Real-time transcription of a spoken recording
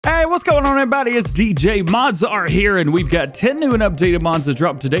Hey, what's going on, everybody? It's DJ. Mods are here, and we've got 10 new and updated mods that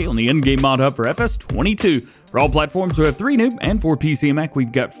dropped today on the in-game mod hub for FS22. For all platforms, we have 3 new, and for PC and Mac,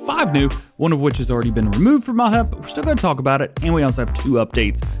 we've got 5 new, one of which has already been removed from mod hub, but we're still going to talk about it, and we also have 2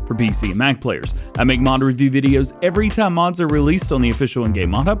 updates for PC and Mac players. I make mod review videos every time mods are released on the official in-game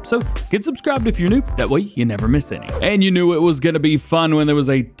mod hub, so get subscribed if you're new, that way you never miss any. And you knew it was going to be fun when there was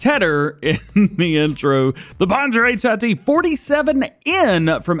a tedder in the intro. The Lumberjack HIT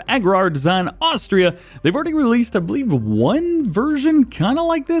 47N from Agrar Design Austria. They've already released, I believe, one version kind of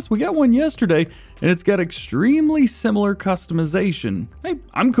like this. We got one yesterday, and it's got extremely similar customization. Hey,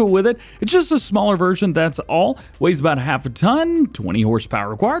 I'm cool with it. It's just a smaller version, that's all. Weighs about half a ton, 20 horsepower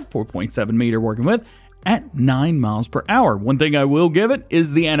required, 4.7 meter working with, at 9 miles per hour. One thing I will give it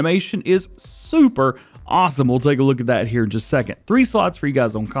is the animation is super awesome. We'll take a look at that here in just a second. 3 slots for you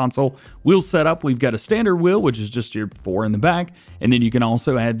guys on console. Wheel setup, we've got a standard wheel, which is just your 4 in the back, and then you can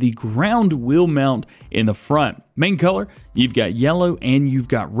also add the ground wheel mount in the front. Main color, you've got yellow and you've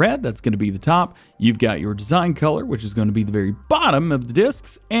got red. That's going to be the top. You've got your design color, which is going to be the very bottom of the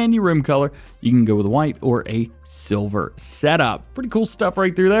discs, and your rim color. You can go with a white or a silver setup. Pretty cool stuff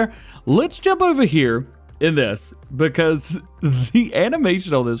right through there. Let's jump over here in this, because the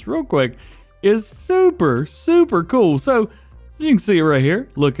animation on this real quick is super cool. So you can see it right here,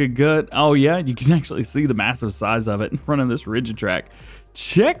 looking good. Oh yeah, you can actually see the massive size of it in front of this rigid track.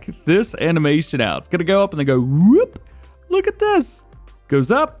 Check this animation out. It's gonna go up and they go whoop. Look at this. Goes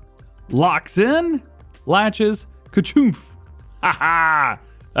up, locks in, latches, ka-choof. Ha-ha!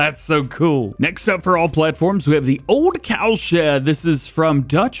 That's so cool. Next up for all platforms, we have the old Cowshed. This is from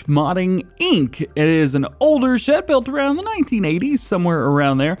Dutch Modding Inc. It is an older shed built around the 1980s, somewhere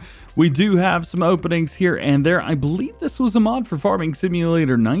around there. We do have some openings here and there. I believe this was a mod for Farming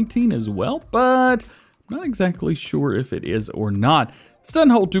Simulator 19 as well, but I'm not exactly sure if it is or not. This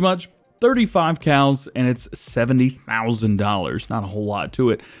doesn't hold too much. 35 cows, and it's $70,000. Not a whole lot to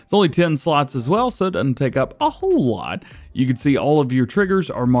it. It's only 10 slots as well, so it doesn't take up a whole lot. You can see all of your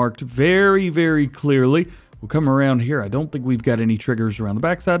triggers are marked very clearly. We'll come around here. I don't think we've got any triggers around the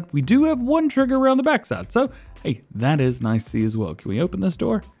backside. We do have one trigger around the backside, so hey, that is nice to see as well. Can we open this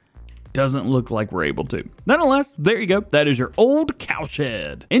door? Doesn't look like we're able to. Nonetheless, there you go. That is your old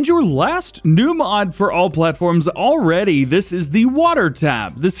Cowshed. And your last new mod for all platforms already. This is the water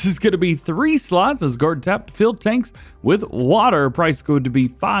tap. This is going to be 3 slots as guard tap to fill tanks with water. Price going to be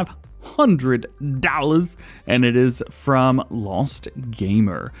 $500, and it is from Lost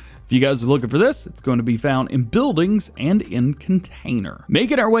Gamer. If you guys are looking for this, it's going to be found in buildings and in container.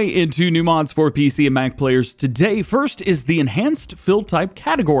 Making our way into new mods for PC and Mac players today. First is the enhanced fill type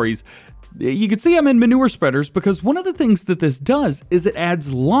categories. You can see I'm in manure spreaders because one of the things that this does is it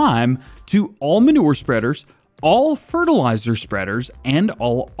adds lime to all manure spreaders, all fertilizer spreaders, and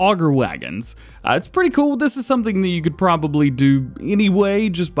all auger wagons. It's pretty cool. This is something that you could probably do anyway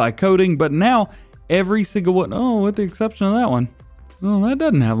just by coding, but now every single one, oh, with the exception of that one. Oh, that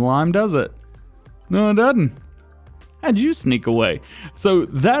doesn't have lime, does it? No, it doesn't. How'd you sneak away? So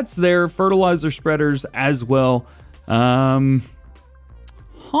that's their fertilizer spreaders as well. There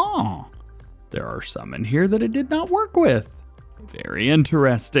are some in here that it did not work with. Very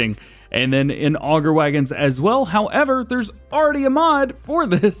interesting. And then in auger wagons as well. However, there's already a mod for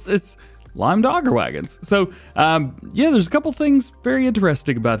this. It's limed auger wagons. So, yeah, there's a couple things very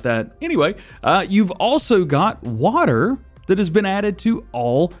interesting about that. Anyway, you've also got water that has been added to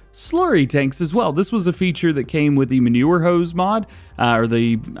all slurry tanks as well. This was a feature that came with the manure hose mod, or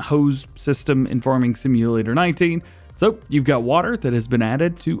the hose system in Farming Simulator 19. So you've got water that has been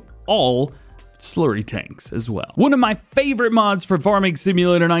added to all slurry tanks as well. One of my favorite mods for Farming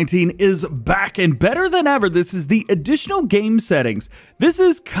Simulator 19 is back and better than ever. This is the additional game settings. This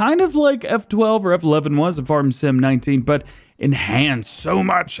is kind of like F12 or F11 was in Farming Sim 19, but enhanced. So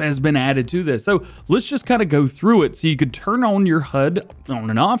much has been added to this. So let's just kind of go through it. So you could turn on your HUD on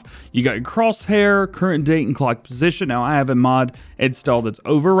and off. You got your crosshair, current date, and clock position. Now I have a mod installed that's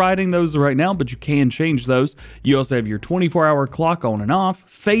overriding those right now, but you can change those. You also have your 24-hour clock on and off.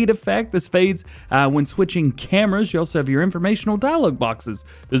 Fade effect. This fades when switching cameras. You also have your informational dialog boxes.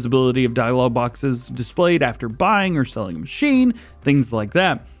 Visibility of dialog boxes displayed after buying or selling a machine. Things like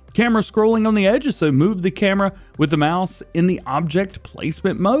that. Camera scrolling on the edges, so move the camera with the mouse in the object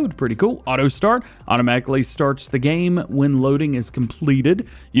placement mode. Pretty cool. Auto start automatically starts the game when loading is completed.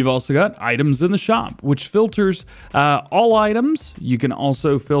 You've also got items in the shop, which filters all items. You can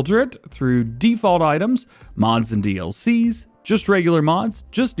also filter it through default items, mods and DLCs, just regular mods,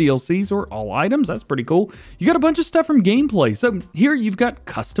 just DLCs, or all items. That's pretty cool. You got a bunch of stuff from gameplay. So here you've got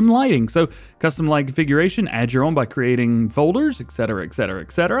custom lighting. So custom light configuration, add your own by creating folders, etc., etc.,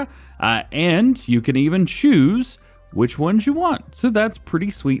 etc. And you can even choose which ones you want. So that's pretty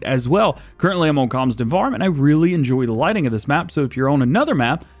sweet as well. Currently I'm on Cowshed environment. I really enjoy the lighting of this map. So if you're on another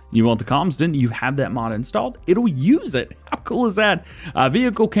map, you want the Cowshed, you have that mod installed, it'll use it. How cool is that?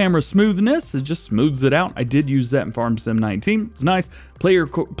 Vehicle camera smoothness, it just smooths it out. I did use that in Farm Sim 19. It's nice.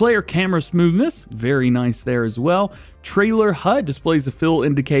 Player camera smoothness, very nice there as well. Trailer HUD displays a fill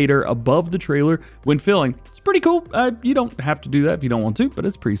indicator above the trailer when filling. It's pretty cool. You don't have to do that if you don't want to, but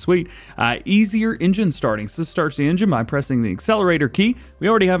it's pretty sweet. Easier engine starting. So this starts the engine by pressing the accelerator key. We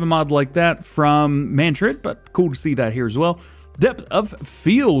already have a mod like that from Mantrit, but cool to see that here as well. Depth of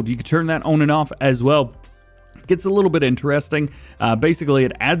field, you can turn that on and off as well. It gets a little bit interesting. Basically,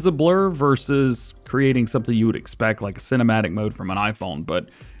 it adds a blur versus creating something you would expect like a cinematic mode from an iPhone, but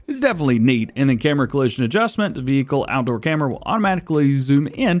it's definitely neat. And then camera collision adjustment, the vehicle outdoor camera will automatically zoom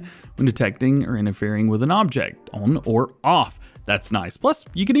in when detecting or interfering with an object, on or off. That's nice. Plus,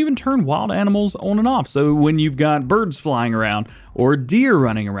 you can even turn wild animals on and off. So when you've got birds flying around or deer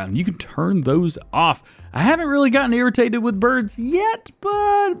running around, you can turn those off. I haven't really gotten irritated with birds yet,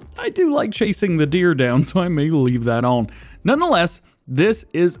 but I do like chasing the deer down, so I may leave that on. Nonetheless, this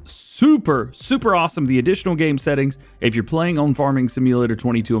is super, super awesome. The additional game settings, if you're playing on Farming Simulator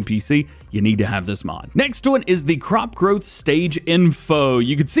 22 on PC, you need to have this mod. Next one is the crop growth stage info.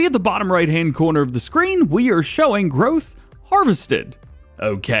 You can see at the bottom right-hand corner of the screen, we are showing growth harvested.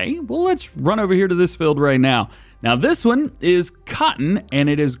 Okay, well, let's run over here to this field right now. Now, this one is cotton, and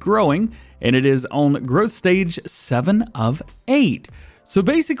it is growing, and it is on growth stage 7 of 8. So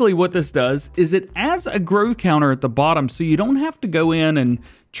basically what this does is it adds a growth counter at the bottom so you don't have to go in and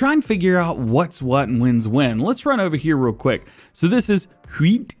try and figure out what's what and when's when. Let's run over here real quick. So this is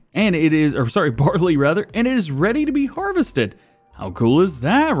wheat, and it is, or sorry, barley rather, and it is ready to be harvested. How cool is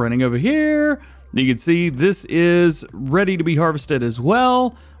that? Running over here, you can see this is ready to be harvested as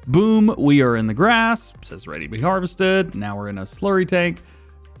well. Boom, we are in the grass. It says ready to be harvested. Now we're in a slurry tank.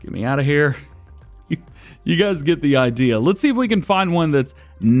 Get me out of here. You guys get the idea. Let's see if we can find one that's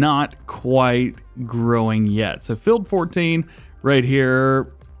not quite growing yet. So field 14 right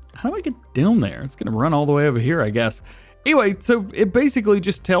here. How do I get down there? It's going to run all the way over here, I guess. Anyway, so it basically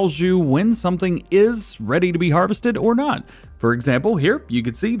just tells you when something is ready to be harvested or not. For example, here you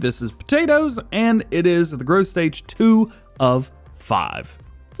can see this is potatoes, and it is at the growth stage 2 of 5.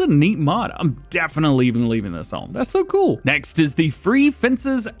 It's a neat mod. I'm definitely even leaving this on. That's so cool. Next is the free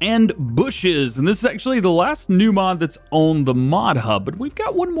fences and bushes. And this is actually the last new mod that's on the mod hub, but we've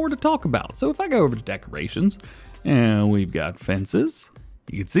got one more to talk about. So if I go over to decorations, and we've got fences,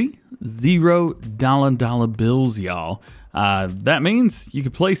 you can see $0 bills, y'all. That means you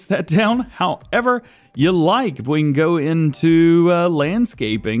can place that down however you like. If we can go into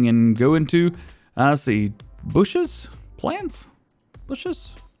landscaping and go into, see, bushes, plants,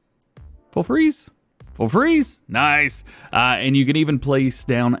 bushes, full freeze, nice. And you can even place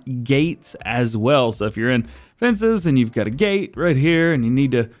down gates as well. So if you're in fences and you've got a gate right here and you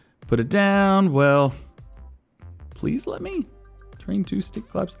need to put it down, well, please let me train 2 stick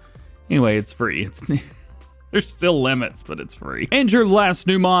claps. Anyway, it's free. There's still limits, but it's free. And your last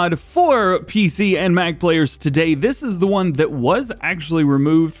new mod for PC and Mac players today. This is the one that was actually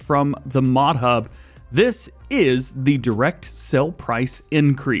removed from the mod hub. This is the direct sell price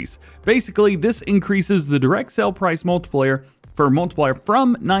increase. Basically, this increases the direct sell price multiplier from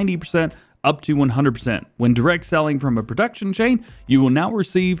 90% up to 100%. When direct selling from a production chain, you will now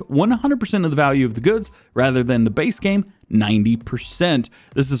receive 100% of the value of the goods rather than the base game 90%.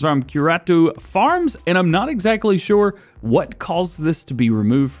 This is from Curato Farms, and I'm not exactly sure what caused this to be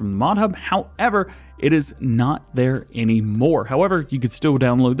removed from the mod hub. However, it is not there anymore. However, you could still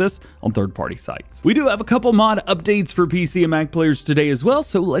download this on third-party sites. We do have a couple mod updates for PC and Mac players today as well,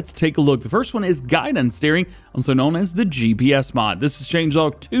 so let's take a look. The first one is guidance steering, also known as the GPS mod. This is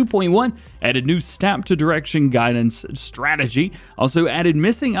changelog 2.1, added new snap to direction guidance strategy, also added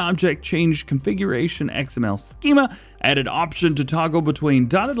missing object change configuration XML schema, added option to toggle between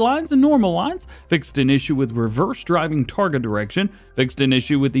dotted lines and normal lines, fixed an issue with reverse driving target direction, fixed an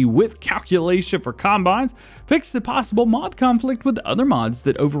issue with the width calculation for combines, fixed the possible mod conflict with other mods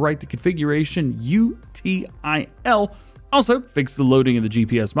that overwrite the configuration UTIL, also fixed the loading of the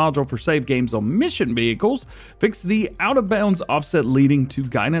GPS module for save games on mission vehicles, fixed the out of bounds offset leading to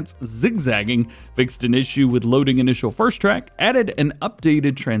guidance zigzagging, fixed an issue with loading initial first track, added and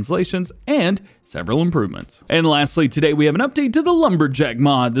updated translations, and several improvements. And lastly, today we have an update to the Lumberjack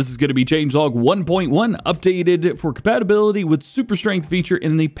mod. This is going to be changelog 1.1, updated for compatibility with super strength feature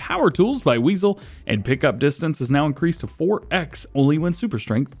in the power tools by Weasel, and pickup distance is now increased to 4x only when super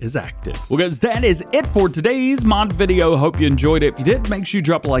strength is active. Well guys, that is it for today's mod video. Hope you enjoyed it. If you did, make sure you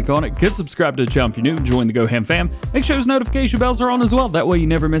drop a like on it, get subscribed to the channel if you're new, join the DjGoHam fam. Make sure those notification bells are on as well. That way you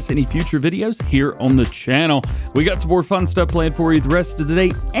never miss any future videos here on the channel. We got some more fun stuff planned for you the rest of the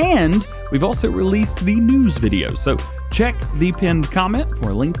day, and we've also released the news video, so check the pinned comment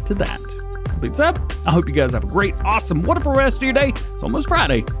for a link to that. Beats up. I hope you guys have a great, awesome, wonderful rest of your day. It's almost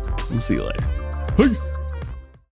Friday. We'll see you later. Peace.